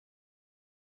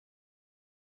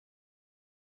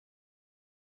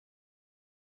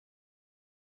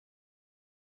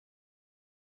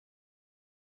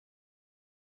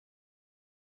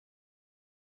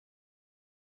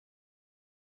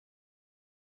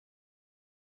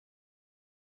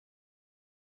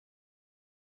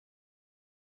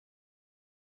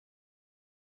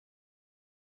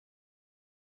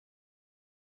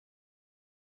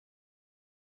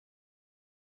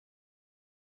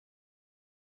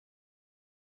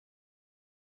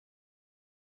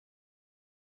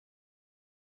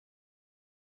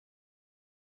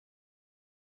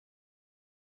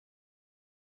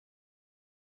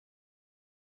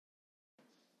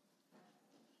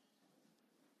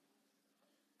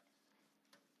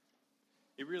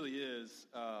It really is.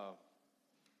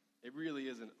 It really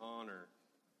is an honor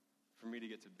for me to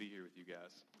get to be here with you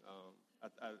guys.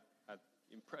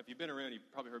 If you've been around,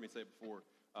 you've probably heard me say it before.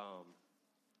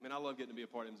 I love getting to be a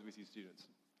part of MCBC students,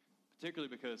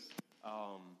 particularly because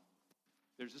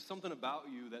there's just something about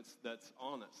you that's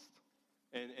honest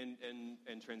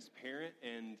and transparent,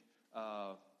 and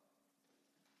I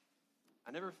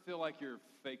never feel like you're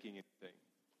faking anything.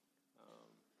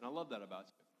 And I love that about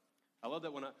you. I love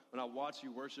that when I watch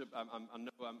you worship, I'm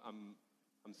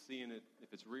seeing it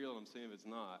if it's real, and I'm seeing if it's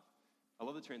not. I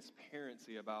love the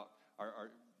transparency about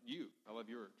you. I love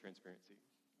your transparency.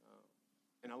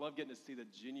 And I love getting to see the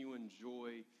genuine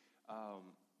joy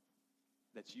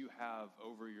that you have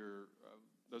over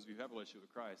those of you who have a relationship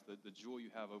with Christ, the joy you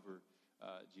have over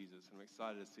Jesus. And I'm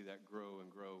excited to see that grow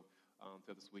and grow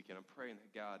throughout this weekend. I'm praying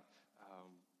that God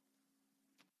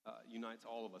unites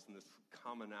all of us in this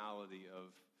commonality of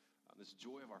this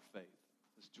joy of our faith,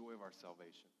 this joy of our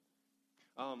salvation.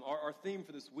 Our theme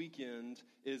for this weekend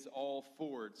is all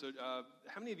forward. So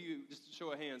how many of you, just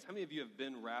show of hands, how many of you have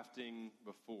been rafting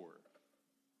before?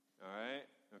 All right,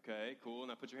 okay, cool.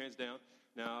 Now put your hands down.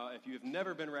 Now, if you have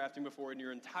never been rafting before in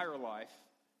your entire life,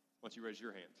 why don't you raise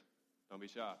your hand? Don't be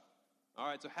shy. All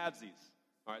right, so halvesies.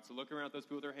 All right, so look around at those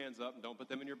people with their hands up and don't put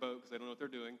them in your boat because they don't know what they're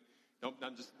doing.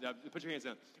 Put your hands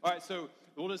down. All right, so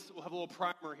we'll have a little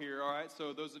primer here. All right,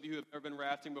 so those of you who have never been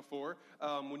rafting before,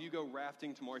 when you go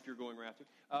rafting tomorrow, if you're going rafting,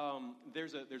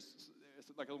 there's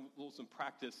like some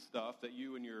practice stuff that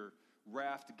you and your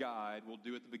raft guide will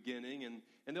do at the beginning, and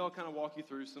they'll kind of walk you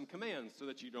through some commands so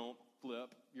that you don't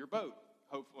flip your boat.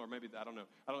 Hopefully, or maybe I don't know.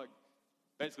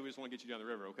 Basically, we just want to get you down the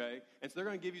river, okay? And so they're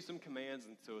going to give you some commands,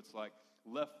 and so it's like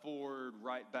left forward,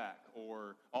 right back,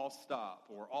 or all stop,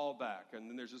 or all back. And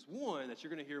then there's this one that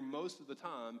you're going to hear most of the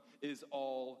time is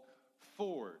all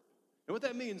forward. And what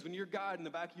that means when your guide in the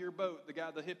back of your boat, the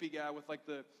hippie guy with like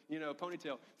the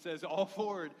ponytail, says all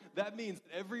forward, that means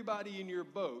that everybody in your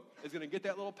boat is going to get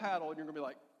that little paddle, and you're going to be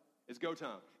like, it's go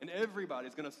time. And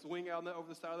everybody's going to swing out over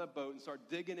the side of that boat and start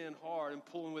digging in hard and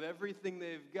pulling with everything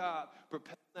they've got,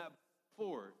 propelling that boat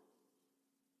forward.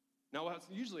 Now, what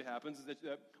usually happens is that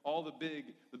all the big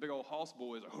old house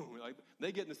boys,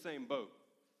 they get in the same boat.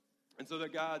 And so the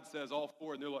guide says all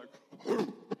forward, and they're like,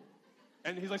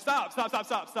 and he's like, stop.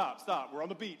 We're on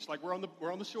the beach. Like, we're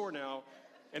on the shore now.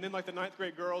 And then, like, the 9th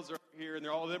grade girls are here, and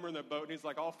all of them are in their boat, and he's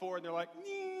like, all forward, and they're like,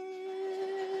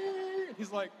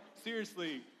 he's like,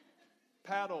 seriously,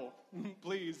 paddle,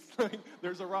 please.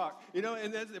 There's a rock.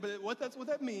 But what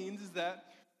that means is that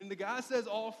when the guy says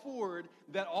all forward,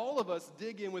 that all of us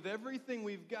dig in with everything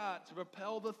we've got to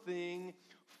propel the thing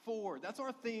forward. That's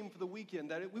our theme for the weekend,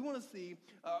 that we want to see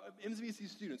MCBC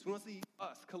students, we want to see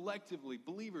us collectively,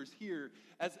 believers here,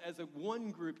 as a one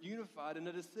group unified in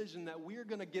a decision that we're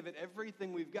going to give it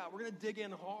everything we've got. We're going to dig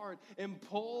in hard and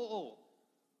pull.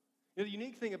 The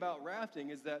unique thing about rafting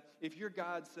is that if your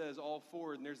guide says all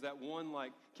forward and there's that one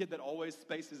kid that always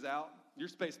spaces out, you're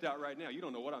spaced out right now. You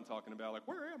don't know what I'm talking about. Like,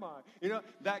 where am I?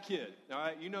 That kid, all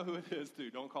right? You know who it is, too.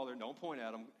 Don't point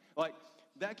at him. Like,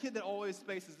 that kid that always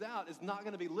spaces out is not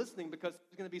going to be listening because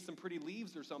there's going to be some pretty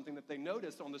leaves or something that they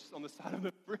noticed on the side of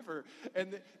the river.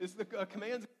 And it's the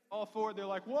commands all forward. They're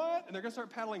like, what? And they're going to start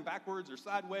paddling backwards or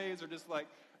sideways or just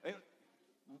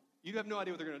you have no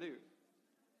idea what they're going to do.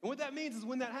 And what that means is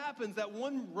when that happens, that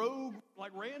one rogue,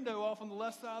 rando off on the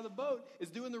left side of the boat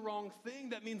is doing the wrong thing.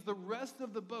 That means the rest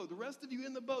of the boat, the rest of you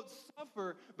in the boat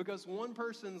suffer because one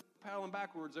person's paddling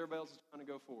backwards, everybody else is trying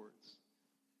to go forwards.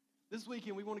 This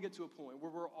weekend, we want to get to a point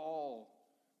where we're all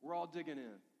digging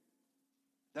in.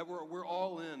 That we're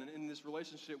all in this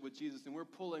relationship with Jesus, and we're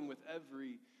pulling with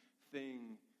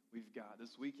everything we've got.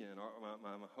 This weekend,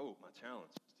 my hope, my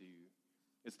challenge to you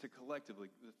is to collectively,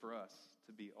 for us,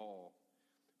 to be all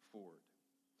forward.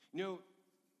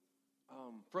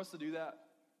 For us to do that,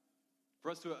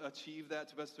 for us to achieve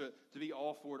that, for us to be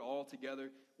all forward, all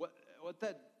together, what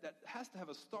that has to have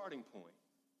a starting point.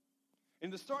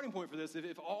 And the starting point for this,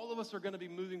 if all of us are going to be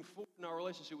moving forward in our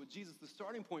relationship with Jesus, the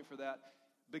starting point for that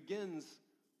begins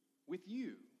with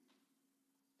you.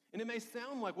 And it may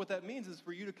sound like what that means is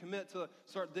for you to commit to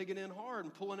start digging in hard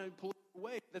and pulling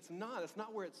away. That's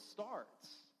not where it starts.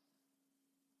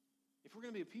 If we're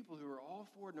going to be a people who are all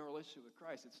forward in our relationship with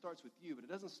Christ, it starts with you, but it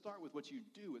doesn't start with what you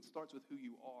do. It starts with who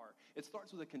you are. It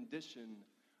starts with a condition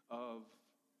of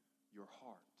your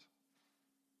heart.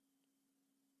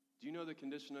 Do you know the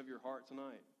condition of your heart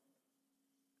tonight?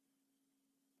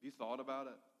 Have you thought about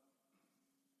it?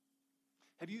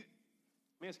 Let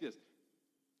me ask you this.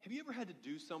 Have you ever had to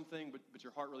do something, but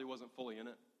your heart really wasn't fully in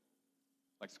it?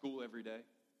 Like school every day?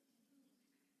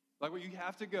 Like where you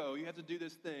have to go, you have to do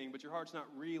this thing, but your heart's not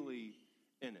really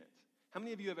in it. How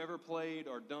many of you have ever played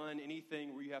or done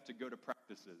anything where you have to go to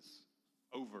practices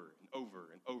over and over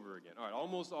and over again? All right,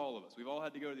 almost all of us. We've all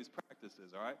had to go to these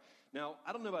practices, all right? Now,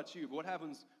 I don't know about you, but what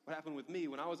happened with me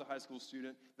when I was a high school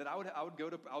student, that I would go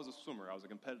to, I was a swimmer. I was a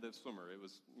competitive swimmer. It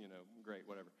was, great,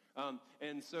 whatever.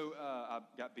 And so I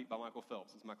got beat by Michael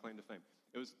Phelps. It's my claim to fame.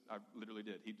 I literally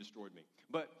did. He destroyed me.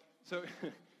 But, so,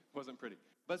 it wasn't pretty.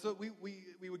 But so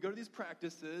we would go to these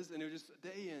practices, and it was just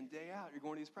day in, day out, you're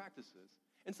going to these practices.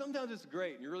 And sometimes it's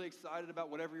great, and you're really excited about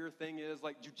whatever your thing is,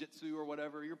 like jiu-jitsu or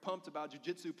whatever. You're pumped about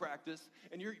jiu-jitsu practice,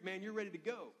 and you're ready to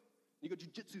go. You go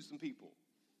jiu-jitsu some people.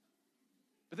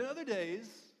 But then other days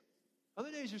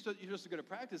you're supposed to go to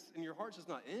practice, and your heart's just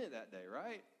not in it that day,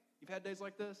 right? You've had days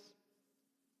like this?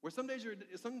 Where some days your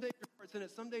heart's in it,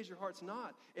 some days your heart's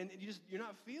not. And you're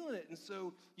not feeling it. And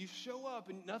so you show up,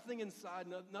 and nothing inside,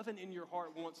 nothing in your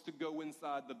heart wants to go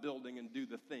inside the building and do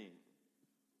the thing.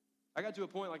 I got to a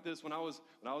point like this when I was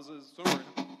a swimmer.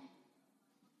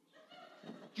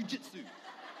 Jiu-jitsu.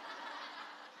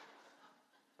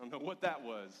 I don't know what that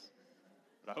was,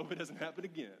 but I hope it doesn't happen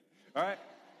again. All right?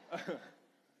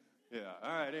 Yeah,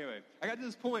 all right, anyway. I got to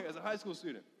this point as a high school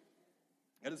student.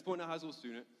 I got to this point as a high school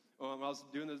student. I was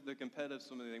doing the competitive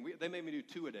swimming thing. They made me do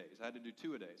 2-a-days. I had to do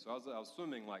 2-a-days. So I was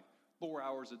swimming like 4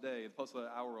 hours a day plus an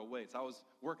hour of weights. I was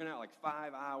working out like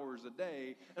 5 hours a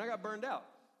day, and I got burned out.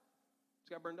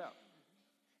 Just got burned out.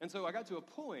 And so I got to a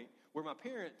point where my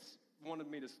parents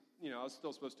wanted me to, I was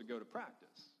still supposed to go to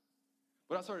practice.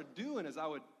 What I started doing is I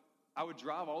would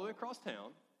drive all the way across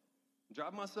town,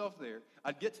 drive myself there.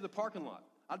 I'd get to the parking lot.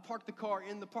 I'd park the car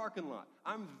in the parking lot.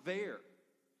 I'm there.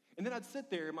 And then I'd sit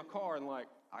there in my car and I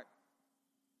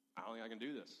don't think I can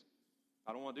do this.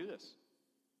 I don't want to do this.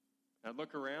 And I'd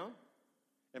look around,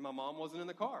 and my mom wasn't in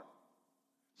the car.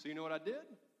 So you know what I did?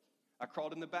 I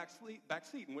crawled in the back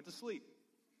seat and went to sleep.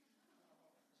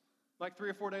 Like 3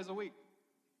 or 4 days a week.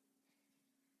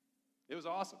 It was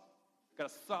awesome. Got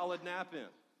a solid nap in.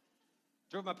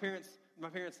 Drove my parents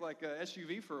like a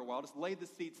SUV for a while, just laid the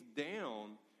seats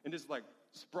down and just like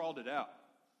sprawled it out.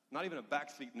 Not even a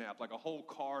backseat nap, like a whole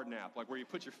car nap, like where you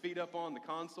put your feet up on the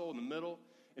console in the middle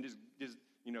and just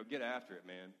get after it,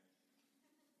 man.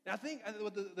 And I think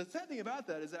the sad thing about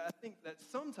that is that I think that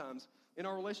sometimes in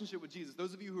our relationship with Jesus,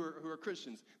 those of you who are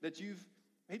Christians, that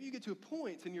maybe you get to a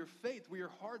point in your faith where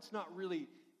your heart's not really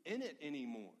in it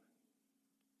anymore.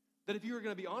 That if you were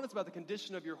going to be honest about the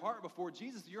condition of your heart before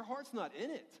Jesus, your heart's not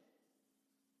in it.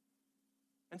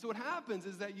 And so what happens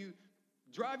is that you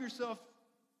drive yourself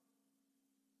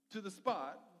to the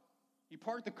spot, you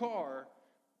park the car,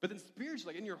 but then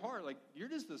spiritually, like in your heart, like you're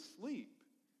just asleep.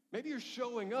 Maybe you're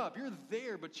showing up, you're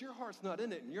there, but your heart's not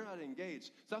in it and you're not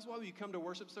engaged. So that's why when you come to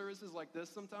worship services like this,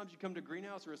 sometimes you come to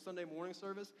Greenhouse or a Sunday morning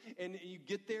service, and you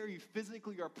get there, you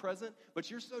physically are present, but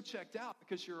you're so checked out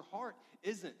because your heart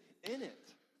isn't in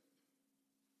it.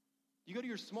 You go to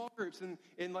your small groups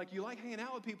and like you like hanging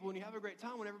out with people and you have a great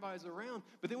time when everybody's around,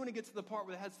 but then when it gets to the part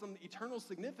where it has some eternal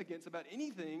significance about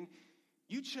anything,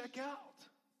 you check out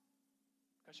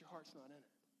because your heart's not in it.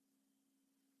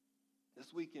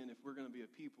 This weekend, if we're going to be a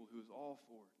people who is all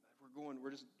for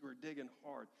it, we're digging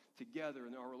hard together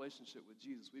in our relationship with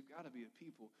Jesus, we've got to be a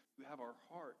people who have our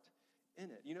heart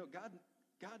in it.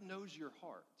 God knows your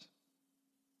heart.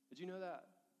 Did you know that?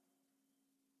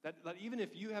 That even if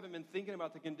you haven't been thinking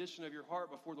about the condition of your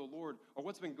heart before the Lord or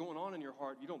what's been going on in your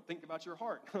heart, you don't think about your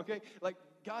heart, okay? Like,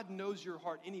 God knows your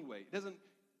heart anyway. It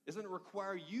doesn't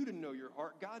require you to know your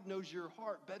heart. God knows your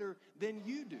heart better than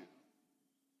you do.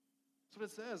 That's what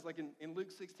it says, like in Luke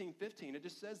 16:15. It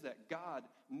just says that God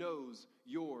knows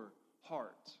your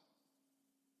heart.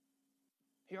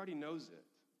 He already knows it.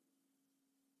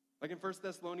 Like in 1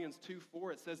 Thessalonians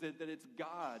 2:4, it says that it's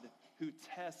God who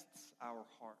tests our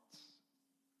hearts.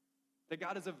 That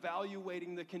God is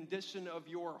evaluating the condition of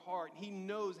your heart. He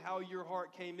knows how your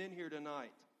heart came in here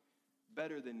tonight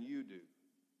better than you do.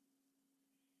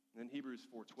 And then Hebrews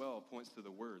 4:12 points to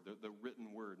the word, the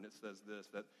written word, and it says this,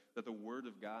 that the word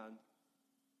of God,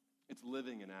 it's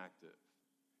living and active.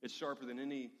 It's sharper than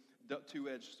any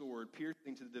two-edged sword,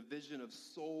 piercing to the division of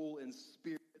soul and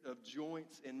spirit, of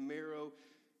joints and marrow,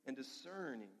 and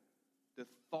discerning the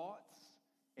thoughts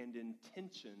and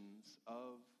intentions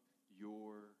of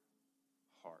your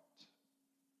heart.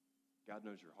 God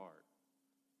knows your heart.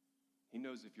 He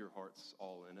knows if your heart's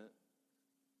all in it,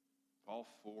 all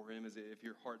for him, as if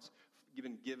your heart's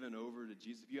given over to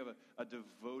Jesus, if you have a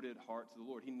devoted heart to the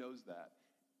Lord. He knows that,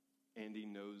 and he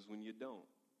knows when you don't.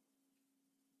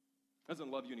 He doesn't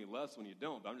love you any less when you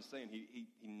don't, but I'm just saying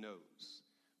he knows.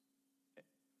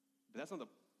 But that's not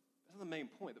the main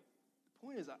point. The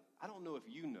point is, I don't know if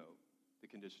you know the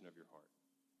condition of your heart.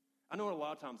 I know a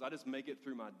lot of times I just make it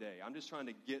through my day. I'm just trying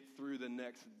to get through the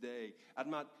next day. I'm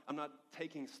not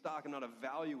taking stock. I'm not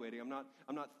evaluating.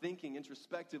 I'm not thinking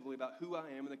introspectively about who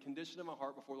I am and the condition of my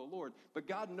heart before the Lord. But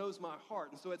God knows my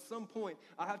heart. And so at some point,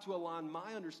 I have to align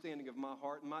my understanding of my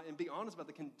heart and be honest about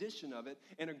the condition of it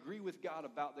and agree with God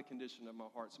about the condition of my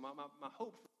heart. So my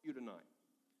hope for you tonight,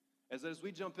 as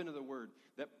we jump into the Word,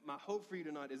 that my hope for you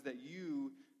tonight is that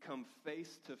you come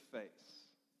face to face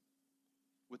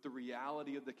with the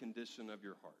reality of the condition of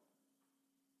your heart.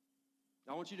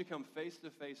 I want you to come face to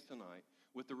face tonight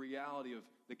with the reality of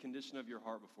the condition of your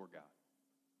heart before God.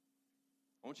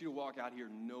 I want you to walk out here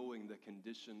knowing the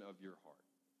condition of your heart,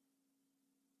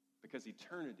 because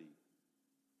eternity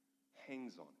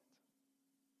hangs on it.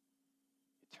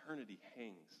 Eternity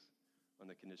hangs on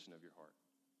the condition of your heart.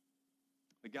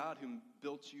 The God who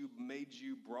built you, made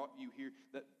you, brought you here,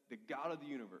 the God of the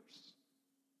universe,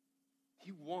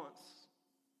 He wants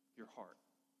your heart,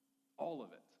 all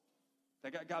of it.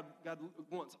 That God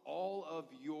wants all of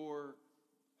your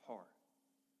heart.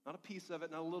 Not a piece of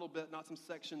it, not a little bit, not some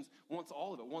sections, wants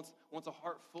all of it. Wants a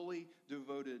heart fully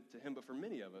devoted to Him. But for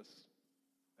many of us,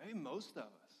 maybe most of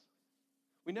us,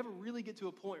 we never really get to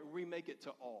a point where we make it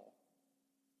to all.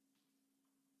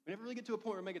 We never really get to a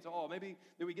point where we make it to all. Maybe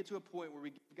that we get to a point where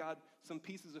we give God some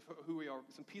pieces of who we are,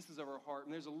 some pieces of our heart,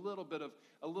 and there's a little bit of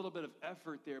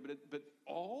effort there. But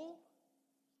all?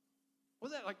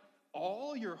 Was that like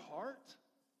all your heart?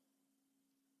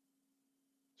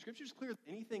 Scripture's clear that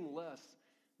anything less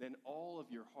than all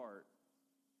of your heart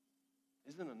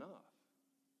isn't enough.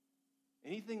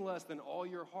 Anything less than all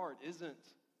your heart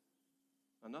isn't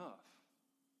enough.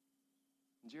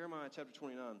 In Jeremiah chapter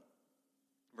 29,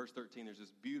 verse 13, there's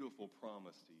this beautiful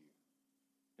promise to you.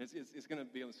 It's going to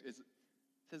be, it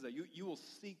says that you will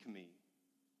seek me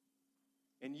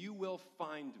and you will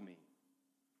find me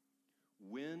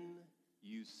when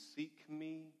you seek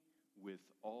me with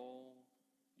all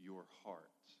your heart.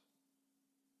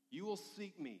 You will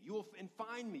seek me. And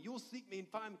find me. You will seek me and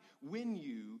find me when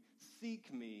you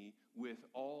seek me with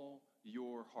all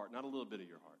your heart. Not a little bit of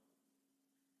your heart.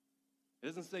 It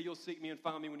doesn't say you'll seek me and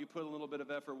find me when you put a little bit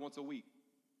of effort once a week.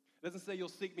 It doesn't say you'll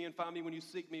seek me and find me when you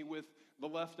seek me with the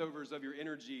leftovers of your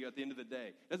energy at the end of the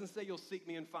day. It doesn't say you'll seek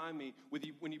me and find me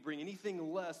when you bring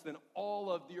anything less than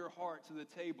all of your heart to the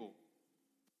table.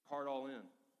 Heart all in.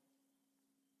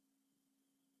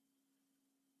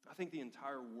 I think the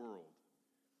entire world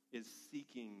is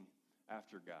seeking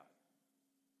after God.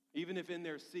 Even if in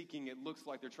their seeking it looks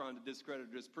like they're trying to discredit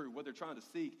or disprove, what they're trying to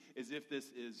seek is if this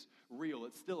is real.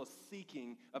 It's still a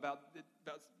seeking about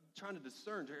trying to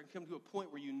discern, to come to a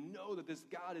point where you know that this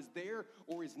God is there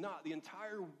or He's not. The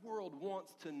entire world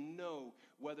wants to know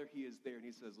whether He is there. And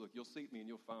He says, look, you'll seek me and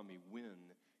you'll find me when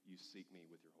you seek me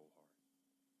with your whole heart.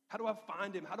 How do I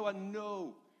find Him? How do I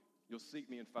know? You'll seek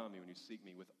me and find me when you seek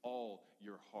me with all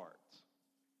your heart.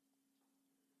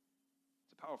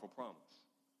 It's a powerful promise.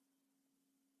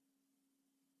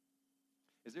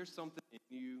 Is there something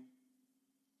in you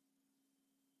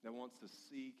that wants to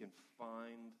seek and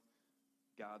find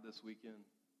God this weekend?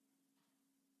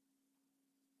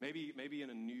 Maybe in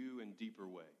a new and deeper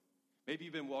way. Maybe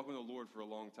you've been walking with the Lord for a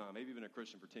long time. Maybe you've been a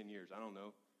Christian for 10 years. I don't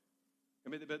know.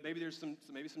 But maybe there's some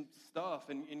stuff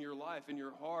in your life, in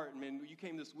your heart. I mean, you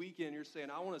came this weekend, you're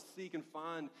saying, I want to seek and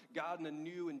find God in a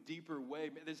new and deeper way.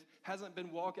 I haven't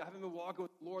been walking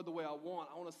with the Lord the way I want.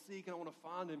 I want to seek and I want to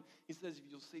find Him. He says, if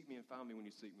you'll seek me and find me when you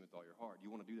seek me with all your heart.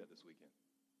 You want to do that this weekend.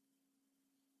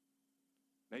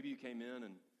 Maybe you came in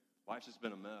and life's just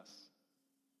been a mess.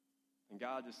 And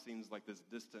God just seems like this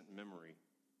distant memory.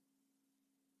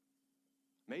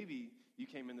 Maybe you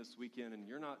came in this weekend and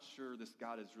you're not sure this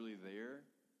God is really there.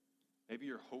 Maybe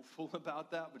you're hopeful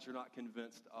about that, but you're not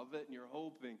convinced of it. And you're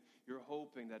hoping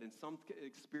that in some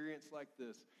experience like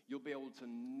this, you'll be able to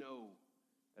know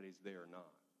that He's there or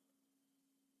not.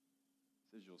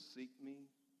 It says you'll seek me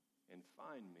and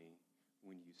find me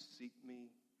when you seek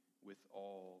me with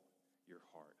all your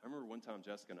heart. I remember one time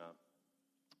Jessica and I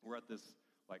were at this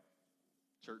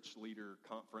church leader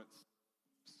conference,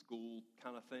 school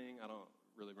kind of thing. I don't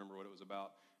really remember what it was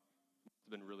about. It's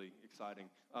been really exciting.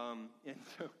 And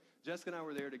so Jessica and I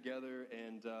were there together,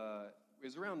 and it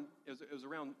was around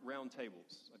round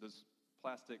tables, like those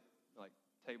plastic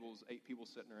tables, 8 people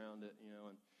sitting around it,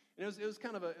 and it was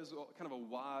kind of a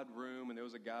wide room, and there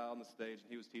was a guy on the stage, and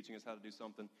he was teaching us how to do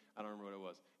something. I don't remember what it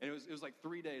was, and it was like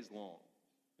 3 days long,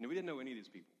 and we didn't know any of these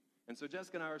people. And so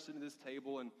Jessica and I are sitting at this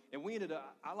table, and we ended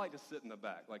up, I like to sit in the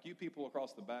back. Like you people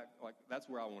across the back, like that's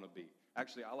where I want to be.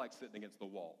 Actually, I like sitting against the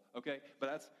wall, okay?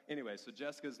 But anyway, so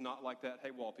Jessica's not like that.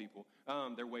 Hey, wall people,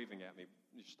 they're waving at me.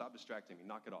 Stop distracting me.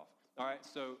 Knock it off. All right,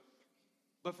 so,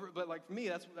 but for me,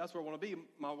 that's where I want to be.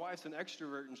 My wife's an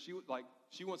extrovert, and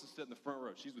she wants to sit in the front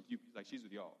row. She's with you, like she's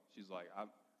with y'all. She's like,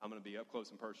 I'm going to be up close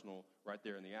and personal right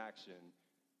there in the action.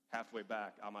 Halfway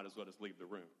back, I might as well just leave the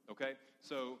room, okay?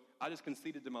 So I just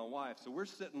conceded to my wife. So we're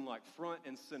sitting like front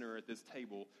and center at this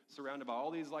table, surrounded by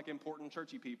all these like important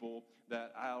churchy people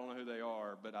that I don't know who they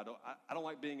are, but I don't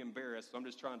like being embarrassed, so I'm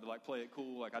just trying to like play it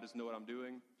cool, like I just know what I'm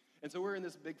doing. And so we're in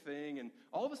this big thing, and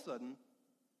all of a sudden,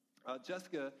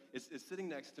 Jessica is sitting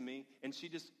next to me, and she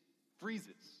just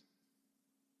freezes.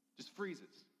 And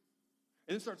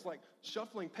then starts like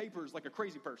shuffling papers like a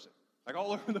crazy person. Like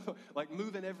all over like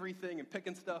moving everything and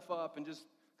picking stuff up and just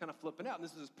kind of flipping out. And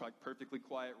this is a perfectly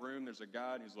quiet room. There's a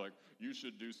guy and he's like, you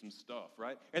should do some stuff,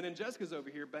 right? And then Jessica's over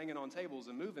here banging on tables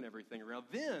and moving everything around.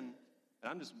 Then, and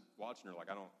I'm just watching her like,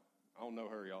 I don't know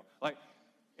her, y'all. Like,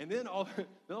 and then all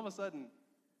of a sudden,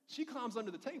 she climbs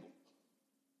under the table.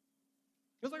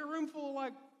 It was like a room full of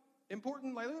like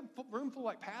important, like a room full of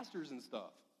like pastors and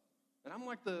stuff. And I'm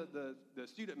like the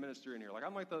student minister in here. Like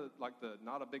I'm like the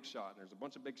not a big shot. And there's a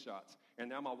bunch of big shots. And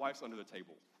now my wife's under the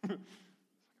table.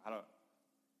 I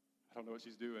don't know what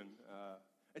she's doing.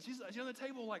 And she's on the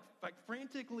table like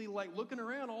frantically like looking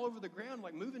around all over the ground,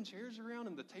 like moving chairs around,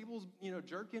 and the table's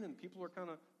jerking, and people are kind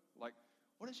of like,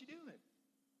 what is she doing?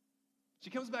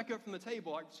 She comes back up from the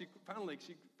table. She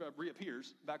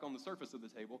reappears back on the surface of the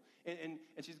table, and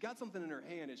she's got something in her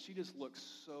hand, and she just looks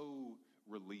so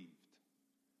relieved.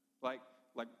 Like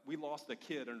we lost a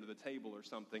kid under the table or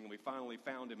something, and we finally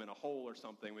found him in a hole or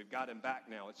something. We've got him back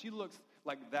now. And she looks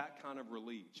like that kind of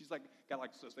relief. She's like got like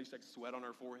sweat on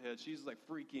her forehead. She's like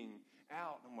freaking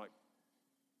out. And I'm like,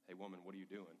 hey woman, what are you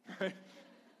doing? Right?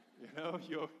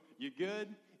 You good?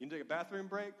 You take a bathroom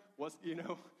break? What's going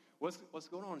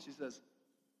on? And she says,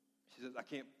 I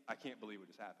can't believe what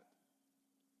just happened.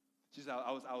 She said,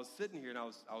 I was sitting here and I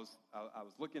was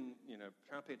looking,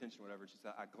 trying to pay attention or whatever. She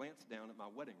said, I glanced down at my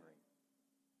wedding ring.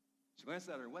 She glanced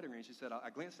at her wedding ring. She said, I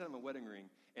glanced down at my wedding ring,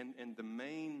 and the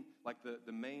main,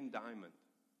 the main diamond,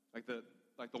 like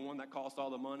the one that cost all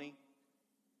the money,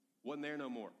 wasn't there no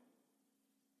more.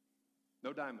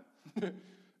 No diamond.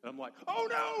 And I'm like, oh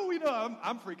no,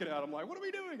 I'm freaking out. I'm like, what are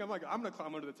we doing? I'm like, I'm going to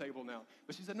climb under the table now.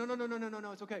 But she said, no,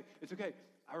 it's okay. It's okay.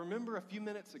 I remember a few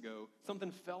minutes ago,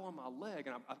 something fell on my leg,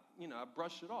 and I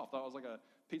brushed it off. Thought it was like a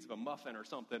piece of a muffin or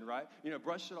something, right?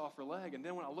 Brushed it off her leg. And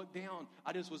then when I looked down,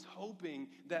 I just was hoping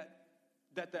that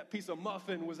piece of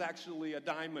muffin was actually a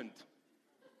diamond.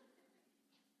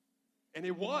 And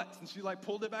it was. And she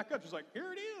pulled it back up. She's like,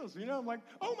 here it is. I'm like,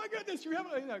 oh my goodness,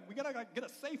 we got to get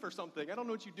a safe or something. I don't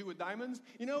know what you do with diamonds.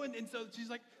 And so she's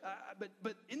like,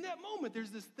 but in that moment,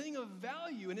 there's this thing of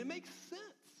value, and it makes sense.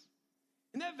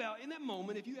 In that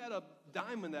moment, if you had a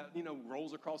diamond that,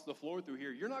 rolls across the floor through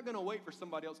here, you're not going to wait for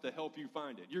somebody else to help you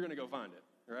find it. You're going to go find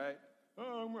it, right?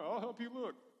 Oh, I'll help you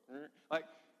look.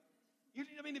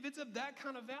 If it's of that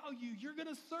kind of value, you're going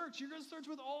to search. You're going to search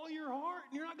with all your heart.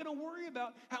 And you're not going to worry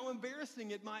about how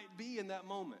embarrassing it might be in that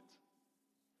moment.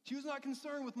 She was not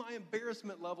concerned with my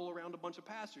embarrassment level around a bunch of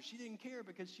pastors. She didn't care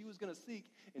because she was going to seek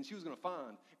and she was going to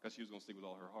find because she was going to seek with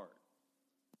all her heart.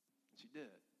 And she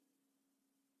did.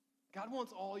 God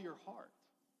wants all your heart.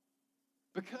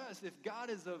 Because if God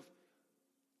is of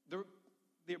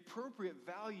the appropriate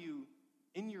value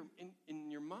in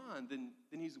your mind, then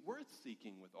he's worth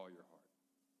seeking with all your heart.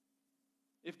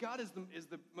 If God is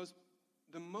the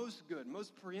most good,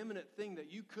 most preeminent thing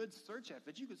that you could search at,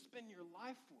 that you could spend your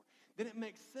life for, then it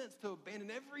makes sense to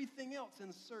abandon everything else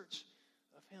in search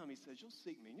of him. He says, you'll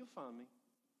seek me and you'll find me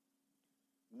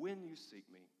when you seek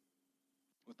me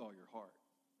with all your heart.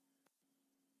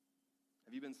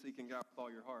 Have you been seeking God with all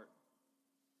your heart?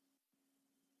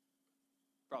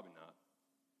 Probably not.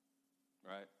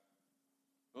 Right?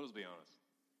 Well, let's be honest.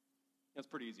 That's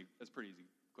pretty easy. That's a pretty easy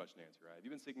question to answer, right? Have you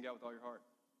been seeking God with all your heart?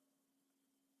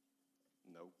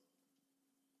 No.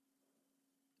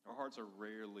 Our hearts are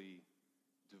rarely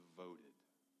devoted.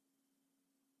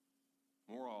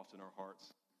 More often, our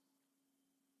hearts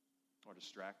are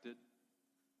distracted.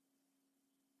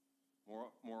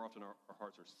 More often, our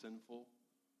hearts are sinful.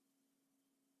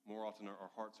 More often,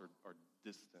 our hearts are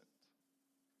distant.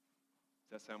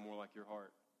 Does that sound more like your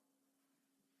heart?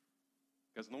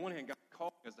 Because on the one hand, God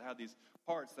called us to have these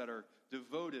hearts that are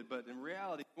devoted, but in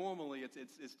reality, normally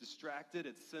it's distracted,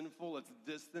 it's sinful, it's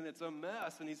distant, it's a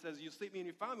mess. And he says, you seek me and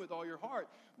you find me with all your heart,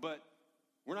 but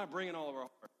we're not bringing all of our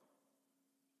heart.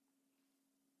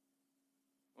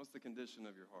 What's the condition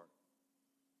of your heart?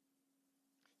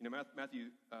 You know, Matthew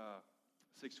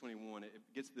 6:21, it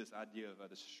gets this idea of a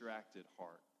distracted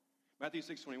heart. Matthew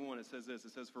 6:21, it says this. It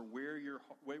says, "For where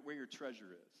your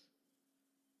treasure is,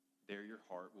 there your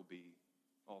heart will be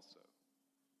also."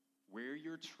 Where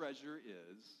your treasure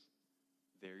is,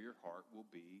 there your heart will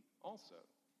be also.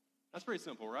 That's pretty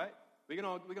simple, right? We can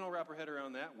all wrap our head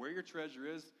around that. Where your treasure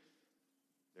is,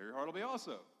 there your heart will be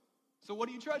also. So what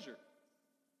do you treasure?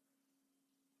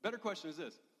 Better question is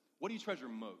this: what do you treasure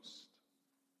most?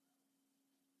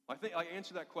 I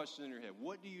answer that question in your head.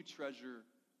 What do you treasure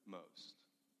most?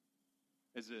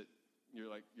 Is it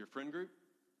your friend group?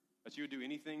 That you would do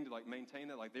anything to maintain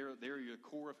that? They're your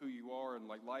core of who you are, and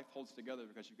life holds together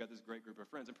because you've got this great group of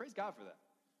friends. And praise God for that.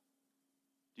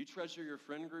 Do you treasure your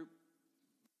friend group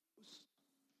most?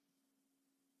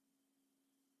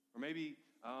 Or maybe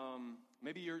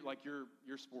you're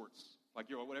your sports,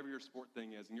 whatever your sport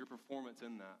thing is, and your performance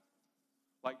in that.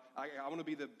 I want to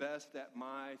be the best at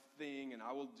my thing, and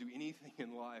I will do anything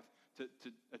in life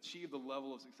to achieve the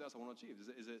level of success I want to achieve.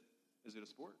 Is it a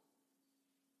sport?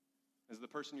 Is it the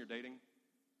person you're dating?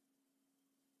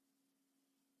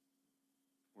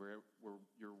 Where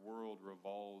your world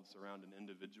revolves around an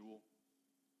individual?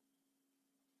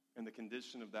 And the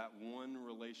condition of that one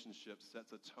relationship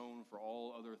sets a tone for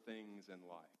all other things in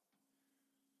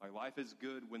life. Life is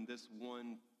good when this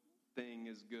one thing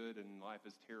is good, and life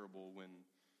is terrible when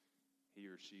he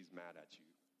or she's mad at you.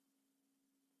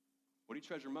 What do you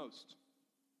treasure most?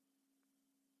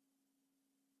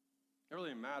 It really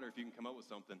doesn't matter if you can come up with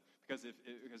something, because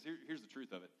here's the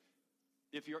truth of it.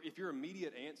 If your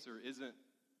immediate answer isn't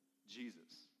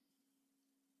Jesus,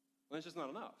 then it's just not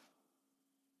enough.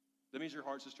 That means your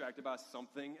heart's distracted by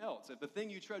something else. If the thing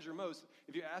you treasure most,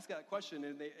 if you ask that question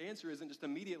and the answer isn't just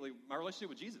immediately my relationship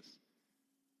with Jesus,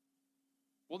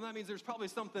 well, then that means there's probably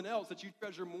something else that you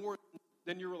treasure more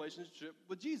than your relationship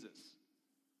with Jesus.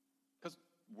 Because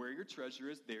where your treasure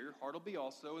is, there your heart will be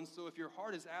also. And so if your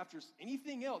heart is after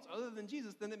anything else other than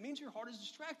Jesus, then it means your heart is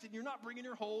distracted and you're not bringing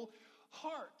your whole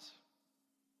heart.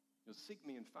 You'll seek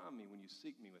me and find me when you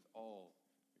seek me with all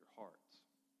your heart.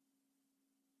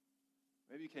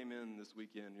 Maybe you came in this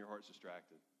weekend and your heart's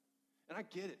distracted. And I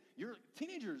get it. You're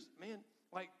teenagers, man,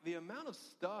 the amount of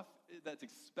stuff that's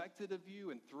expected of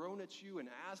you and thrown at you and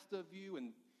asked of you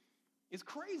and is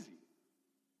crazy.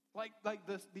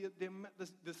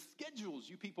 The schedules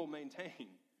you people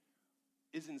maintain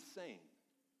is insane.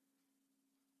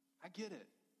 I get it.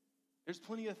 There's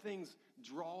plenty of things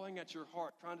drawing at your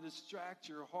heart, trying to distract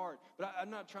your heart. But I'm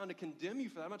not trying to condemn you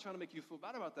for that. I'm not trying to make you feel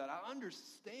bad about that. I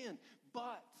understand.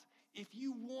 But if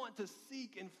you want to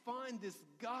seek and find this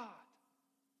God,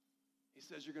 he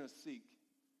says you're going to seek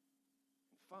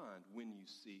and find when you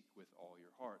seek with all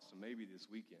your heart. So maybe this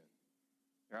weekend,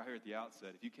 right here at the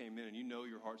outset, if you came in and you know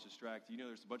your heart's distracted, you know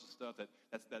there's a bunch of stuff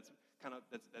that's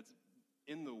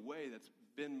in the way, that's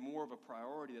been more of a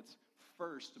priority, that's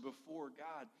first before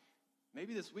God.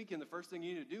 Maybe this weekend, the first thing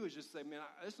you need to do is just say, man,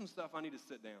 there's some stuff I need to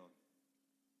sit down.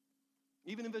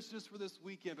 Even if it's just for this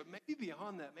weekend, but maybe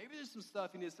beyond that, maybe there's some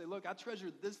stuff you need to say, look, I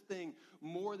treasure this thing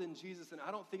more than Jesus, and I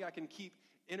don't think I can keep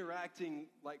interacting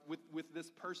with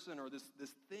this person or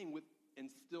this thing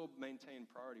and still maintain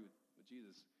priority with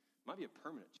Jesus. It might be a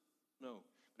permanent change. No,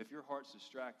 but if your heart's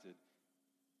distracted,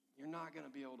 you're not going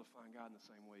to be able to find God in the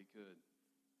same way you could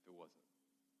if it wasn't.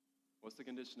 What's the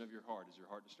condition of your heart? Is your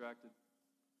heart distracted?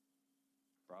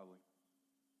 Probably.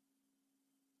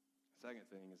 Second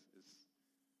thing is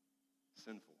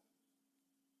sinful.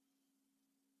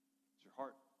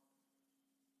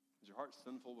 Is your heart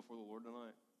sinful before the Lord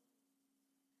tonight?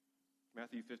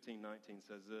 Matthew 15:19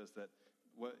 says this, that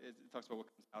it talks about what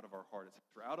comes out of our heart. It says,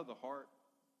 for out of the heart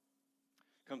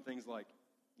come things like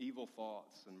evil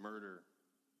thoughts and murder,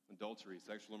 adultery,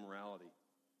 sexual immorality,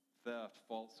 theft,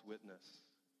 false witness,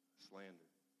 slander.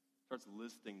 It starts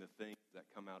listing the things that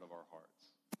come out of our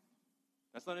hearts.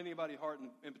 That's not anybody's heart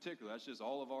in particular. That's just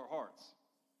all of our hearts.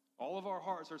 All of our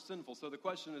hearts are sinful. So the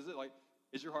question is,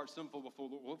 is your heart sinful before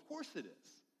the Lord? Well, of course it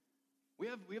is. We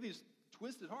have these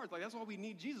twisted hearts. That's why we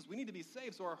need Jesus. We need to be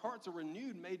saved so our hearts are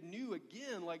renewed, made new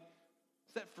again,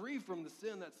 set free from the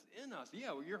sin that's in us.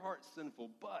 Yeah, well, your heart's sinful,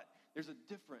 but there's a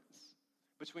difference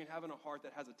between having a heart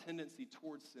that has a tendency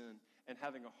towards sin and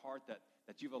having a heart that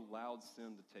you've allowed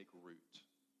sin to take root.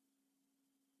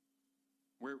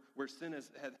 Where sin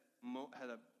has had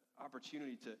an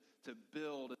opportunity to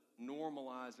build and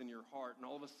normalize in your heart, and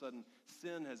all of a sudden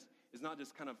sin is not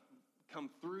just kind of come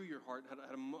through your heart,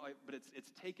 but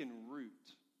it's taken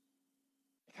root.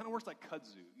 It kind of works like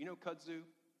kudzu. You know kudzu?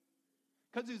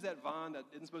 Kudzu's that vine that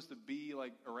isn't supposed to be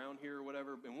like around here or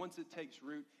whatever, and once it takes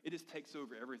root, it just takes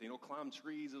over everything. It'll climb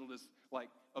trees, it'll just like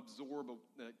absorb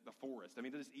the forest. I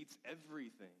mean, it just eats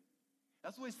everything.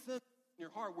 That's the way sin is in your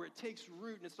heart, where it takes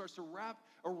root and it starts to wrap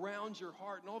around your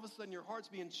heart, and all of a sudden your heart's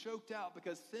being choked out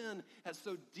because sin has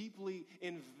so deeply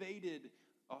invaded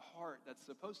a heart that's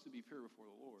supposed to be pure before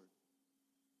the Lord.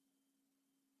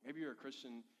 Maybe you're a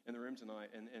Christian in the room tonight,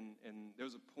 and there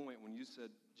was a point when you said,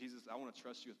 Jesus, I want to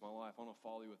trust you with my life. I want to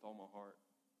follow you with all my heart.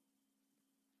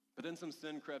 But then some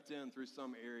sin crept in through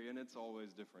some area, and it's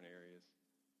always different areas.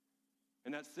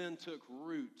 And that sin took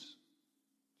root.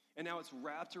 And now it's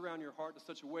wrapped around your heart in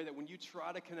such a way that when you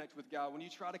try to connect with God, when you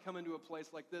try to come into a place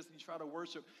like this and you try to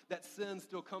worship, that sin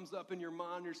still comes up in your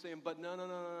mind. You're saying, but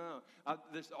no.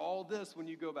 There's all this when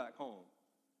you go back home.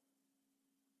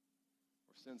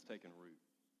 Or sin's taken root.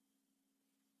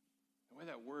 The way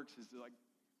that works is like,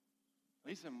 at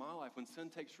least in my life, when sin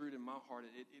takes root in my heart,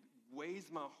 it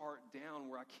weighs my heart down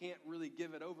where I can't really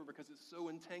give it over because it's so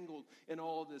entangled in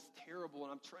all of this terrible.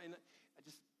 And I'm trying,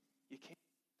 you can't.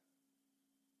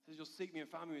 It says you'll seek me and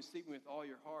find me and seek me with all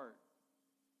your heart.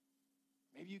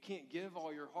 Maybe you can't give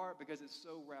all your heart because it's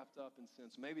so wrapped up in sin.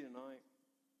 So maybe tonight,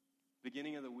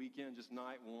 beginning of the weekend, just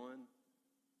night one,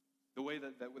 the way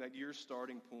that your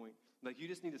starting point, like you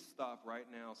just need to stop right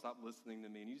now, stop listening to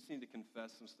me, and you just need to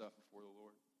confess some stuff before the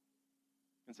Lord.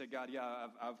 And say, God, yeah,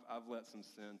 I've let some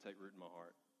sin take root in my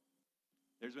heart.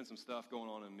 There's been some stuff going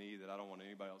on in me that I don't want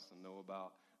anybody else to know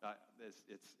about. I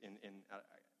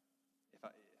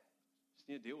just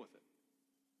need to deal with it.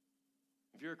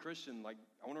 If you're a Christian, like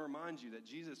I want to remind you that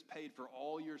Jesus paid for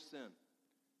all your sin.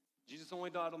 Jesus only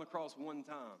died on the cross one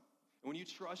time. And when you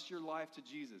trust your life to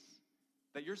Jesus,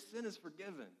 that your sin is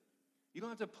forgiven. You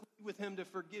don't have to plead with him to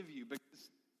forgive you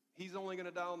because he's only going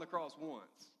to die on the cross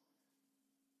once.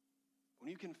 When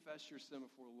you confess your sin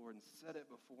before the Lord and set it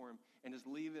before him and just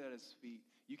leave it at his feet,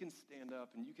 you can stand up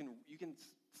and you can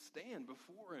stand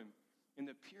before him in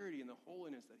the purity and the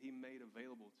holiness that he made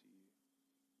available to you.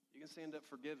 You can stand up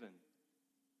forgiven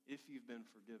if you've been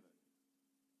forgiven.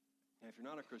 And if you're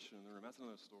not a Christian in the room, that's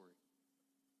another story.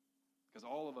 Because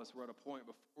all of us were at a point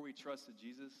before we trusted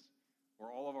Jesus where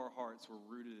all of our hearts were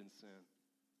rooted in sin.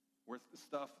 Where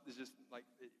stuff is just like,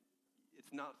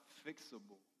 it's not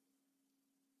fixable.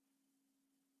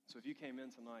 So if you came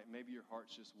in tonight, maybe your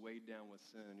heart's just weighed down with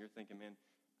sin, and you're thinking, man,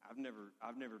 I've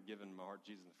never given my heart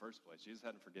to Jesus in the first place. Jesus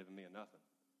hadn't forgiven me of nothing.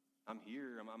 I'm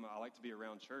here. I like to be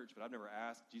around church, but I've never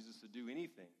asked Jesus to do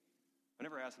anything. I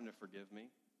never asked him to forgive me.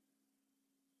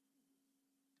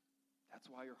 That's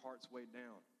why your heart's weighed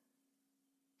down.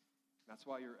 That's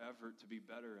why your effort to be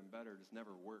better and better just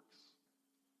never works.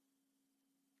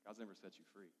 God's never set you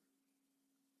free.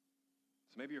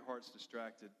 So maybe your heart's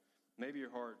distracted. Maybe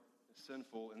your heart is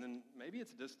sinful, and then maybe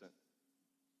it's distant.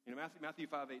 You know, Matthew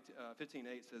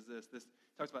 15:8 says this. This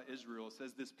talks about Israel. It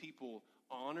says, this people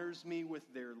honors me with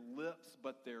their lips,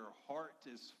 but their heart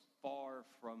is far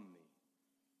from me.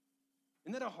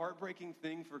 Isn't that a heartbreaking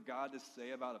thing for God to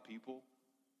say about a people?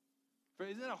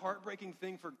 Isn't that a heartbreaking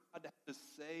thing for God to have to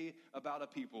say about a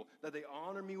people? That they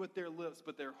honor me with their lips,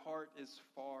 but their heart is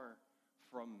far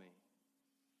from me.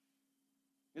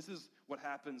 This is what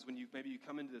happens when you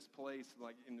come into this place,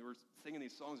 like, and we're singing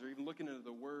these songs, or even looking into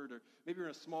the Word, or maybe you're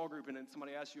in a small group and then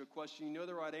somebody asks you a question, you know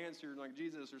the right answer, like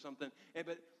Jesus or something,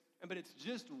 but it's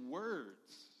just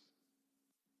words.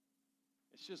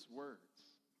 It's just words.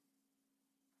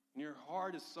 And your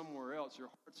heart is somewhere else. Your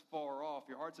heart's far off.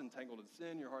 Your heart's entangled in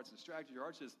sin. Your heart's distracted. Your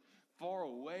heart's just far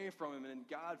away from him. And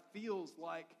God feels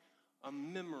like a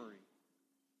memory.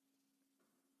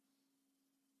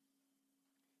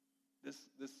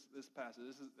 This passage,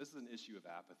 this is an issue of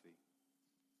apathy.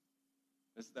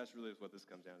 That's really what this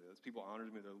comes down to. It's people honor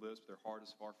me with their lips, but their heart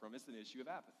is far from. It's an issue of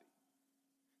apathy.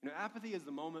 You know, apathy is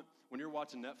the moment when you're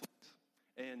watching Netflix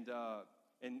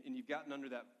and you've gotten under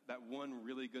that one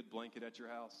really good blanket at your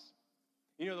house.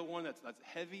 You know, the one that's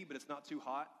heavy, but it's not too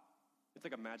hot. It's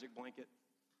like a magic blanket.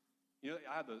 You know,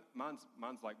 I have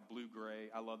mine's like blue-gray.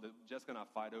 I love it. Jessica and I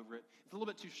fight over it. It's a little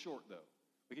bit too short, though.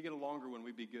 We could get a longer one.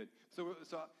 We'd be good. So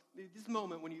this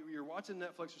moment when you're watching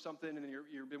Netflix or something, and then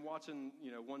you've been watching,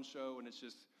 you know, one show, and it's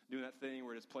just doing that thing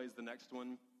where it just plays the next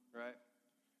one, right?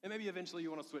 And maybe eventually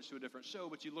you want to switch to a different show,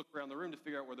 but you look around the room to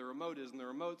figure out where the remote is, and the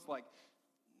remote's like,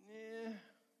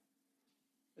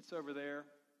 it's over there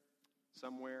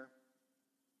somewhere.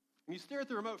 And you stare at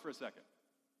the remote for a second.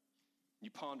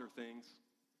 You ponder things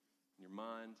in your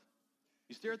mind.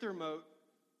 You stare at the remote.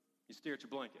 You stare at your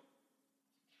blanket.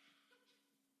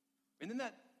 And then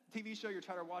that TV show you're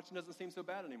tired of watching doesn't seem so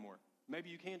bad anymore. Maybe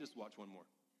you can just watch one more,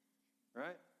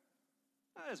 right?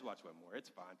 I just watch one more. It's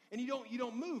fine. And you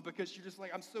don't move because you're just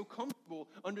like, I'm so comfortable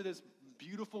under this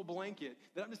beautiful blanket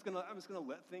that I'm just gonna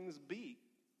let things be.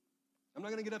 I'm not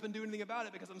gonna get up and do anything about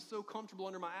it because I'm so comfortable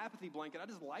under my apathy blanket. I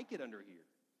just like it under here.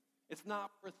 It's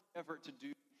not worth the effort to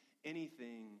do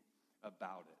anything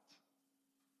about it.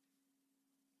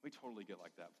 We totally get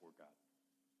like that before God.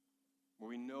 Where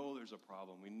we know there's a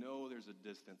problem, we know there's a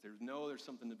distance, there's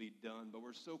something to be done, but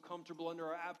we're so comfortable under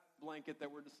our apathy blanket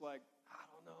that we're just like, I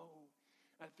don't know.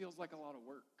 That feels like a lot of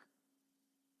work.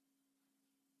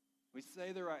 We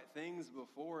say the right things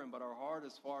before Him, but our heart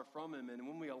is far from Him. And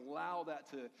when we allow that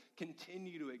to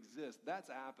continue to exist,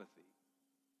 that's apathy.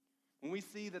 When we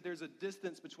see that there's a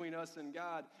distance between us and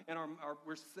God, and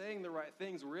we're saying the right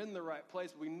things, we're in the right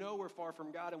place, but we know we're far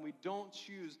from God, and we don't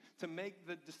choose to make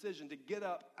the decision to get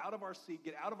up out of our seat,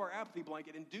 get out of our apathy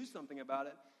blanket, and do something about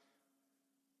it,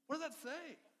 what does that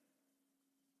say?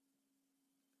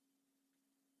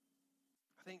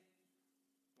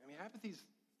 Apathy's,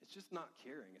 it's just not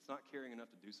caring. It's not caring enough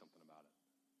to do something about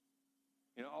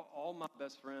it. You know, all my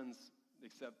best friends,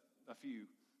 except a few,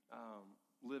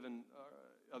 live in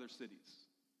other cities.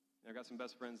 I got some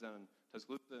best friends down in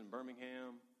Tuscaloosa and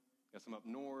Birmingham. Got some up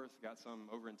north. Got some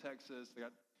over in Texas. They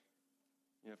got,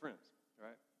 friends,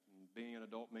 right? And being an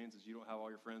adult means is you don't have all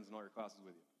your friends and all your classes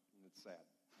with you. And it's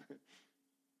sad.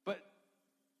 But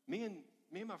me and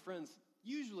my friends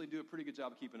usually do a pretty good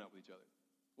job of keeping up with each other.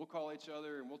 We'll call each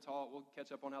other and we'll talk. We'll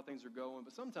catch up on how things are going.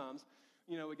 But sometimes,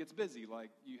 it gets busy,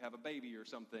 like you have a baby or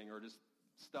something, or just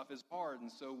stuff is hard. And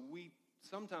so we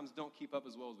sometimes don't keep up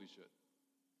as well as we should.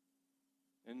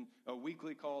 And a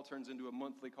weekly call turns into a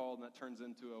monthly call, and that turns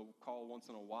into a call once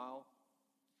in a while.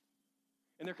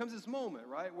 And there comes this moment,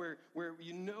 right, where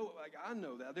like I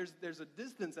know that there's a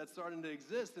distance that's starting to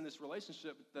exist in this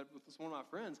relationship with one of my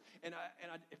friends. And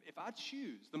if I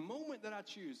choose, the moment that I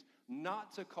choose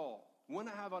not to call, when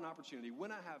I have an opportunity,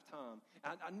 when I have time,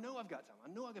 I know I've got time. I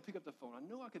know I can pick up the phone. I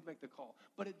know I could make the call.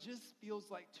 But it just feels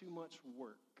like too much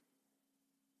work.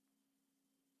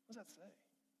 What does that say?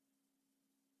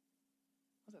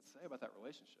 What does that say about that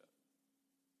relationship?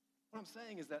 What I'm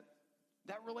saying is that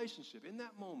relationship, in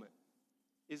that moment,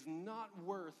 is not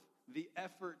worth the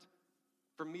effort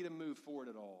for me to move forward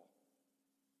at all.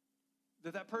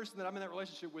 That person that I'm in that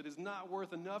relationship with is not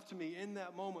worth enough to me in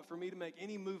that moment for me to make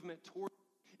any movement toward.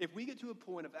 If we get to a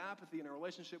point of apathy in our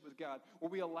relationship with God,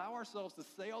 where we allow ourselves to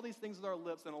say all these things with our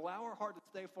lips and allow our heart to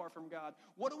stay far from God,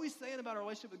 what are we saying about our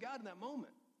relationship with God in that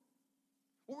moment?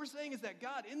 What we're saying is that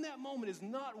God, in that moment, is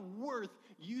not worth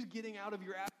you getting out of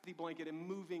your apathy blanket and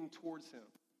moving towards Him.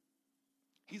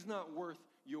 He's not worth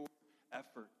your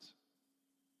effort.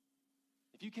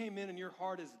 If you came in and your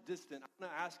heart is distant, I'm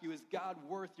going to ask you, is God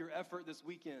worth your effort this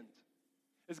weekend?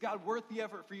 Is God worth the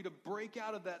effort for you to break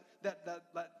out of that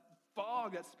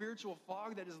fog, that spiritual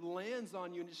fog that just lands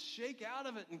on you, and just shake out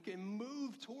of it and can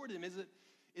move toward Him?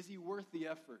 Is He worth the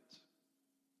effort?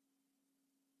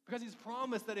 Because He's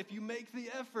promised that if you make the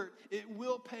effort, it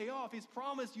will pay off. He's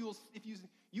promised you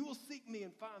will seek me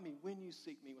and find me when you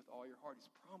seek me with all your heart. He's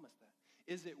promised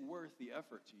that. Is it worth the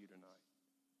effort to you tonight?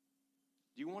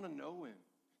 Do you want to know Him?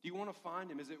 Do you want to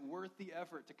find Him? Is it worth the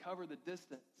effort to cover the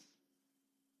distance?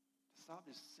 To stop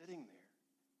just sitting there,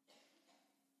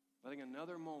 letting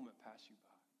another moment pass you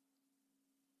by.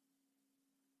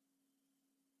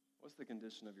 What's the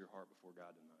condition of your heart before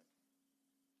God tonight?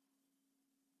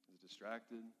 Is it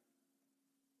distracted?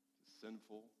 Is it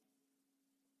sinful?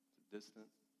 Is it distant?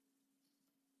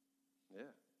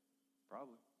 Yeah,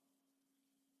 probably.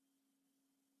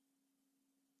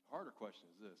 The harder question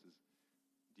is this,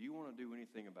 do you want to do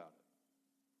anything about it?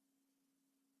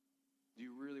 Do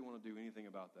you really want to do anything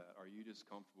about that? Are you just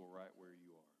comfortable right where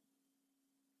you are?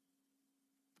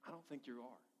 I don't think you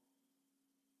are.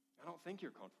 I don't think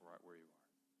you're comfortable right where you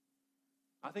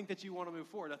are. I think that you want to move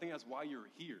forward. I think that's why you're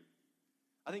here.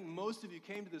 I think most of you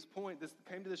came to this point,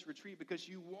 came to this retreat because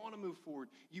you want to move forward.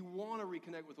 You want to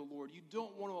reconnect with the Lord. You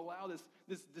don't want to allow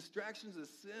this distractions, the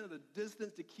sin, the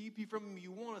distance to keep you from Him.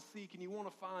 You want to seek and you want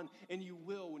to find, and you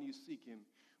will when you seek Him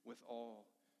with all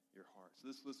your heart. So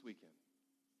this weekend,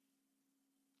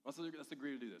 let's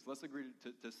agree to do this. Let's agree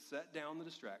to set down the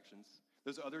distractions,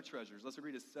 those other treasures. Let's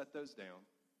agree to set those down.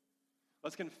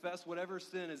 Let's confess whatever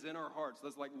sin is in our hearts.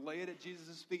 Let's lay it at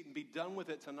Jesus' feet and be done with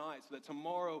it tonight so that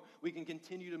tomorrow we can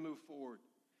continue to move forward.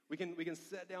 We can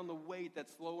set down the weight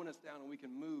that's slowing us down and we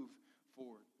can move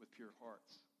forward with pure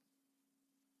hearts.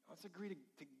 Let's agree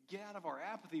to get out of our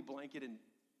apathy blanket and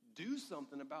do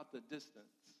something about the distance.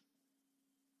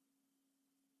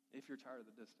 If you're tired of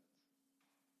the distance.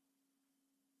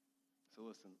 So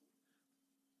listen.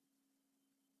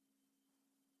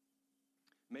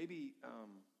 Maybe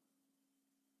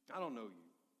I don't know you.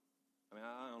 I mean,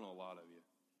 I don't know a lot of you.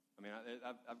 I mean,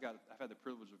 I've had the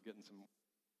privilege of getting some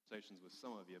conversations with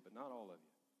some of you, but not all of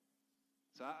you.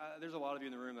 So there's a lot of you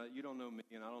in the room that you don't know me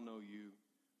and I don't know you.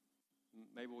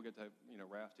 Maybe we'll get to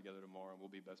raft together tomorrow and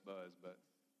we'll be best buds. But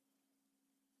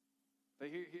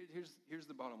here's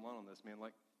the bottom line on this, man.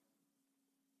 Like,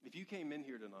 if you came in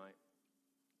here tonight,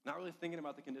 not really thinking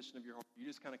about the condition of your heart, you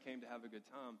just kind of came to have a good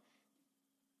time.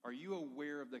 Are you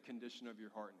aware of the condition of your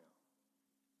heart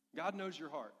now? God knows your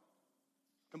heart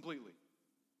completely.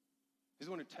 He's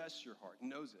the one who tests your heart. He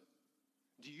knows it.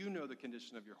 Do you know the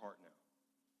condition of your heart now?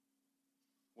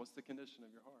 What's the condition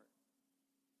of your heart?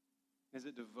 Is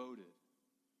it devoted?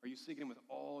 Are you seeking Him with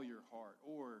all your heart?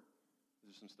 Or is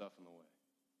there some stuff in the way?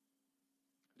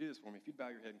 Do this for me. If you'd bow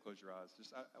your head and close your eyes.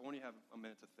 I want you to have a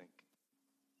minute to think.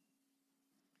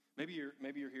 Maybe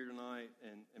you're here tonight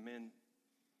and man,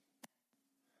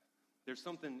 there's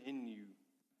something in you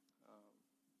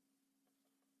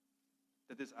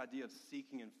that this idea of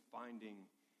seeking and finding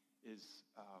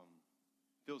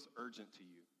feels urgent to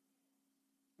you.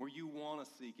 Where you want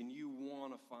to seek and you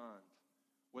want to find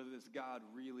whether this God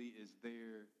really is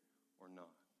there or not.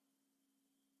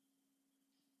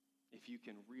 If you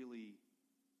can really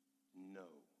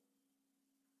know.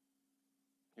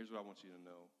 Here's what I want you to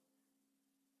know.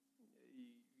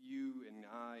 You and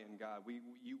I and God,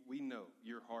 we know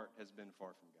your heart has been far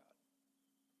from God.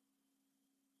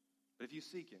 But if you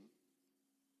seek Him,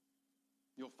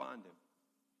 you'll find Him.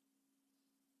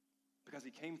 Because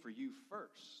He came for you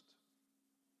first.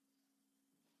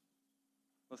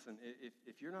 Listen,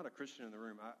 if you're not a Christian in the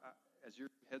room, as your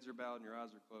heads are bowed and your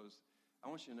eyes are closed, I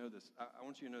want you to know this. I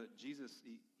want you to know that Jesus,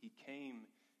 He came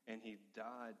and He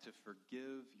died to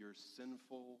forgive your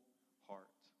sinful heart,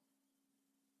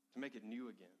 to make it new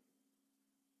again.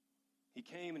 He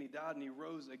came and He died and He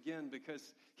rose again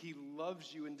because He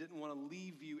loves you and didn't want to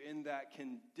leave you in that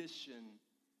condition.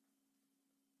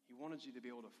 He wanted you to be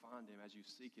able to find Him as you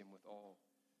seek Him with all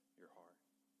your heart.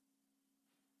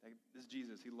 This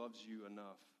Jesus, He loves you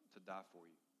enough to die for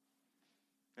you.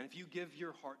 And if you give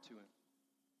your heart to Him,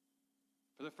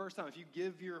 for the first time, if you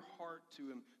give your heart to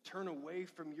Him, turn away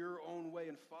from your own way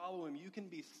and follow Him, you can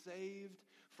be saved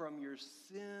from your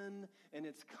sin and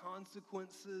its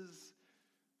consequences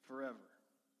forever.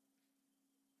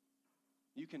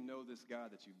 You can know this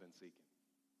God that you've been seeking.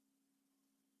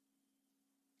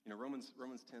 Romans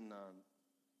 10:9.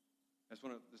 I just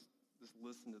want to just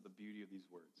listen to the beauty of these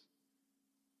words.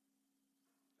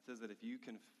 It says that if you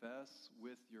confess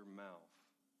with your mouth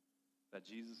that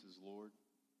Jesus is Lord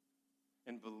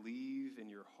and believe in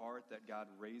your heart that God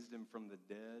raised Him from the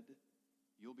dead,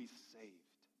 you'll be saved.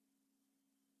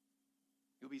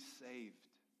 You'll be saved.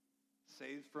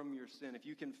 Saved from your sin. If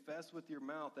you confess with your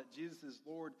mouth that Jesus is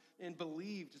Lord and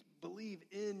just believe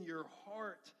in your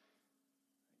heart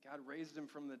that God raised Him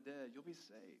from the dead, you'll be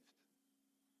saved.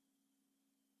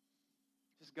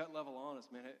 Just gut level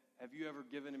honest, man. Have you ever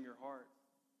given Him your heart?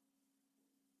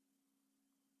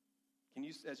 Can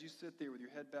you, as you sit there with your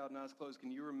head bowed and eyes closed,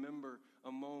 can you remember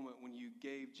a moment when you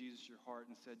gave Jesus your heart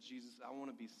and said, Jesus, I want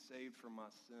to be saved from my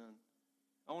sin.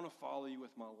 I want to follow you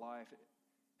with my life.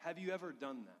 Have you ever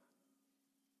done that?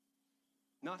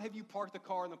 Not have you parked the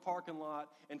car in the parking lot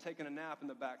and taken a nap in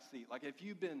the back seat. Like, have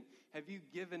you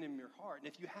given Him your heart? And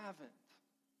if you haven't,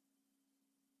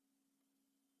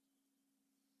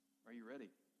 are you ready?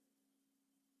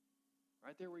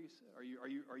 Right there where you sit. Are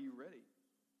you ready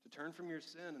to turn from your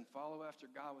sin and follow after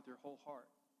God with your whole heart?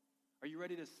 Are you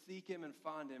ready to seek Him and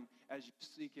find Him as you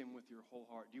seek Him with your whole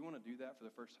heart? Do you want to do that for the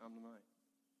first time tonight?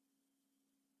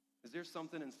 Is there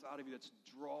something inside of you that's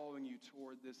drawing you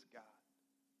toward this God?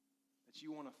 That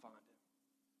you want to find Him?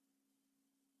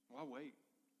 Why wait?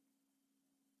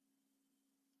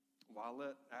 Why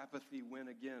let apathy win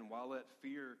again? Why let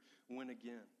fear win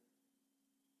again?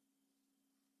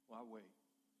 Why wait?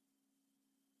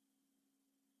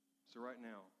 So right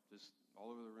now, just all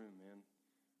over the room, man,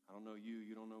 I don't know you,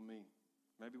 you don't know me.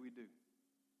 Maybe we do.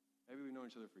 Maybe we've known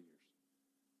each other for years.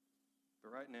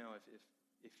 But right now,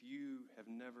 if you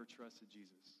have never trusted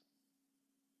Jesus,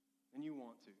 and you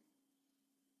want to,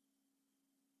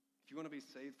 if you want to be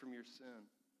saved from your sin,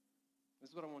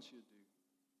 this is what I want you to do.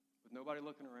 With nobody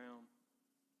looking around,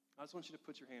 I just want you to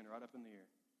put your hand right up in the air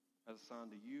as a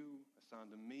sign to you, a sign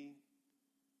to me,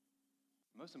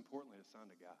 most importantly, a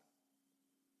sign to God.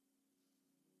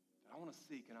 I want to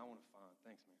seek and I want to find.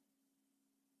 Thanks, man.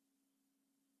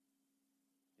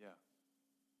 Yeah.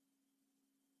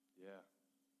 Yeah.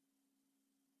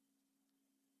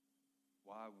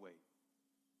 Why wait?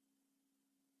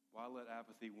 Why let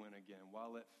apathy win again? Why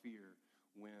let fear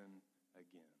win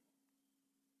again?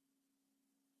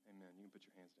 Amen. You can put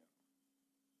your hands down.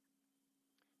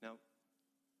 Now,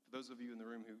 for those of you in the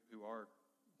room who are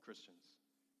Christians,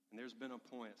 and there's been a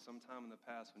point sometime in the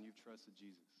past when you've trusted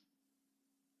Jesus,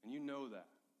 and you know that,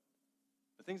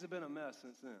 but things have been a mess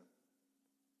since then.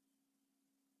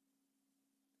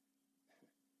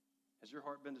 Has your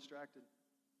heart been distracted?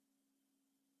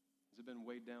 Has it been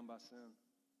weighed down by sin?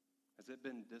 Has it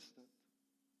been distant?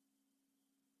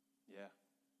 Yeah.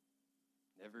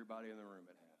 Everybody in the room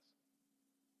it has.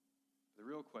 The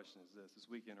real question is this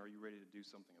weekend, are you ready to do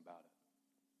something about it?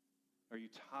 Are you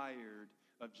tired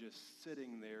of just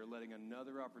sitting there letting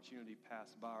another opportunity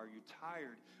pass by? Are you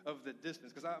tired of the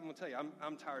distance? Because I'm going to tell you,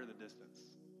 I'm tired of the distance.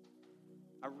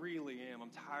 I really am. I'm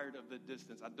tired of the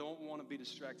distance. I don't want to be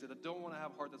distracted. I don't want to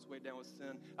have a heart that's weighed down with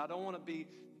sin. I don't want to be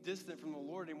distant from the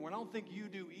Lord anymore. And I don't think you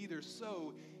do either.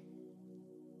 So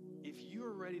if you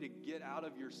are ready to get out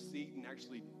of your seat and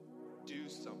actually do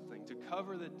something, to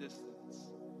cover the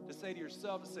distance, to say to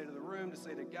yourself, to say to the room, to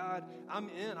say to God, I'm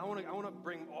in. I want to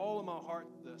bring all of my heart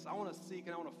to this. I want to seek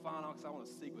and I want to find out because I want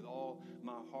to seek with all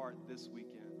my heart this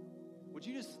weekend. Would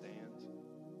you just stand?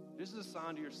 This is a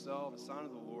sign to yourself, a sign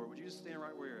of the Lord. Would you just stand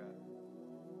right where you're at?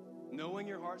 Knowing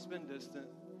your heart's been distant,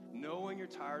 knowing you're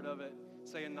tired of it,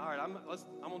 saying, all right, I'm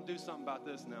going to do something about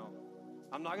this now.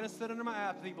 I'm not going to sit under my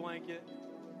apathy blanket.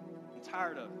 I'm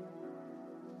tired of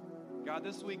it. God,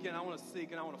 this weekend I want to seek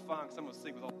and I want to find because I'm going to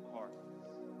seek with all my heart.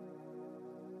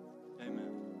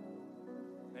 Amen.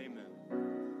 Amen.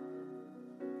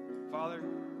 Father,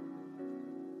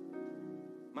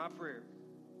 my prayer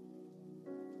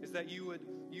is that you would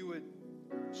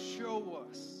show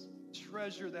us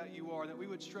treasure that you are, that we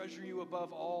would treasure you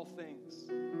above all things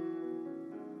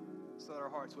so that our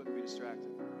hearts wouldn't be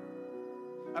distracted.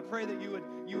 I pray that you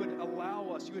would allow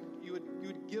us, you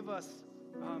would give us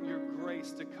your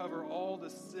grace to cover all the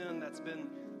sin that's been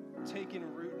taking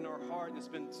root in our heart and that's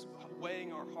been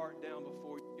weighing our heart down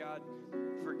before you. God,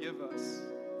 forgive us.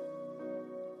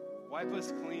 Wipe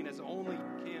us clean as only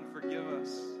you can. Forgive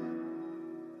us.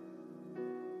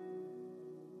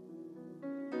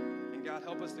 And God,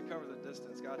 help us to cover the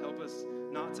distance. God, help us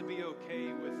not to be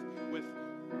okay with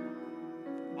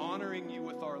honoring you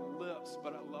with our lips,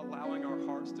 but allowing our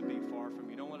hearts to be far from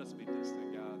you. Don't let us be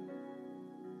distant, God.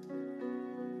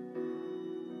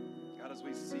 God, as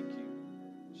we seek you,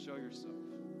 show yourself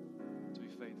to be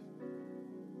faithful.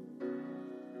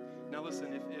 Now,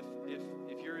 listen,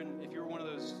 if you're one of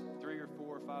those 3 or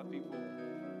 4 or 5 people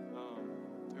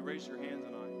who raised your hand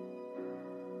tonight,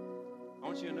 I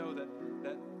want you to know that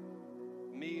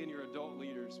me and your adult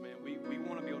leaders, man, we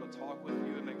want to be able to talk with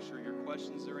you and make sure your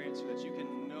questions are answered, that you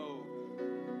can know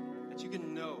that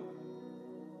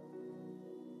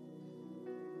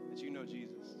you know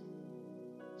Jesus.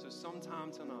 So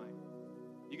sometime tonight,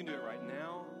 you can do it right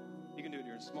now. You can do it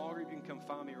during a small group. You can come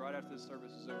find me right after the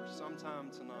service is over. Sometime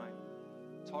tonight,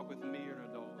 talk with me or an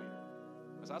adult leader.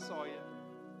 Because I saw you.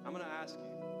 I'm going to ask you.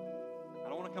 I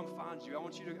don't want to come find you. I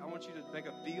want you to make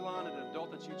a beeline at an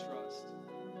adult that you trust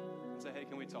and say, hey,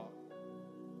 can we talk?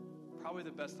 Probably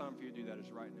the best time for you to do that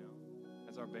is right now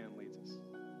as our band leads us.